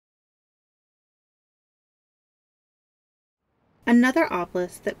Another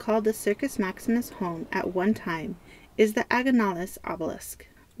obelisk that called the Circus Maximus home at one time is the Agonalis obelisk.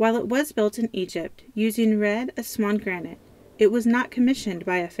 While it was built in Egypt using red Aswan granite, it was not commissioned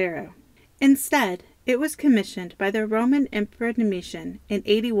by a pharaoh. Instead, it was commissioned by the Roman Emperor Domitian in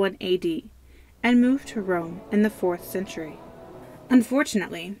 81 AD and moved to Rome in the 4th century.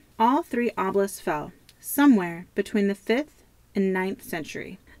 Unfortunately, all three obelisks fell somewhere between the 5th and 9th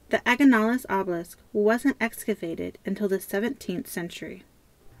century. The Agonalis obelisk wasn't excavated until the 17th century.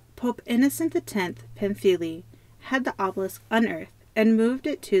 Pope Innocent X Pamphili had the obelisk unearthed and moved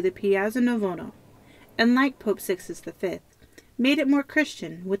it to the Piazza Navona, and like Pope Sixtus V, made it more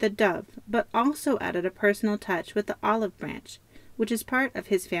Christian with a dove, but also added a personal touch with the olive branch, which is part of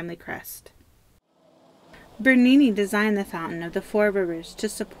his family crest. Bernini designed the Fountain of the Four Rivers to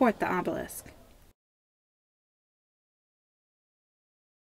support the obelisk.